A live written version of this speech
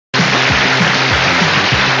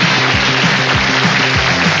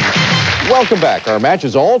Welcome back. Our match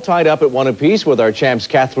is all tied up at 1 apiece with our champs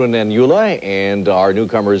Catherine and Eula and our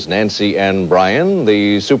newcomers Nancy and Brian.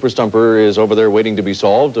 The Super Stumper is over there waiting to be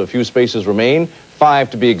solved. A few spaces remain,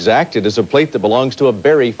 5 to be exact. It is a plate that belongs to a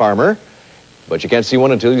berry farmer, but you can't see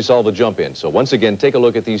one until you solve the jump in. So once again, take a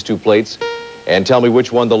look at these two plates and tell me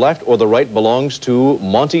which one, the left or the right, belongs to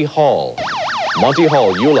Monty Hall. Monty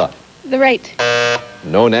Hall, Eula. The right.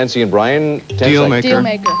 No, Nancy and Brian. Deal maker. Deal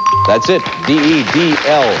maker. That's it.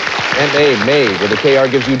 D-E-D-L-M-A, May, with a K-R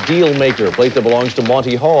gives you deal maker, a plate that belongs to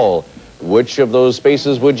Monty Hall. Which of those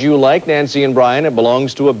spaces would you like, Nancy and Brian? It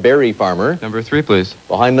belongs to a berry farmer. Number 3, please.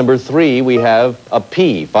 Behind number 3, we have a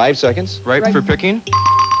P. 5 seconds. Ripe for picking?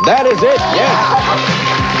 That is it,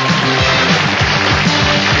 yes.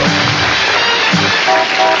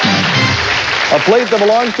 A plate that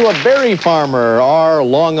belongs to a berry farmer. Our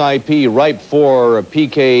long IP, ripe for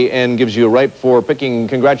PKN, gives you ripe for picking.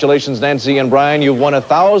 Congratulations, Nancy and Brian. You've won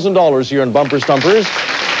 $1,000 here in Bumper Stumpers.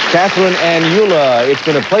 Catherine and Eula, it's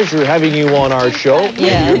been a pleasure having you on our show.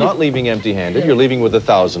 Yeah. You're not leaving empty-handed. You're leaving with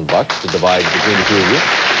 $1,000 to divide between the two of you.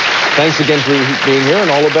 Thanks again for being here, and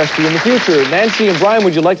all the best to you in the future. Nancy and Brian,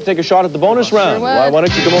 would you like to take a shot at the bonus round? Sure would. Why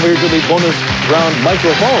don't you come over here to the bonus round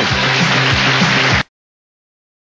microphone?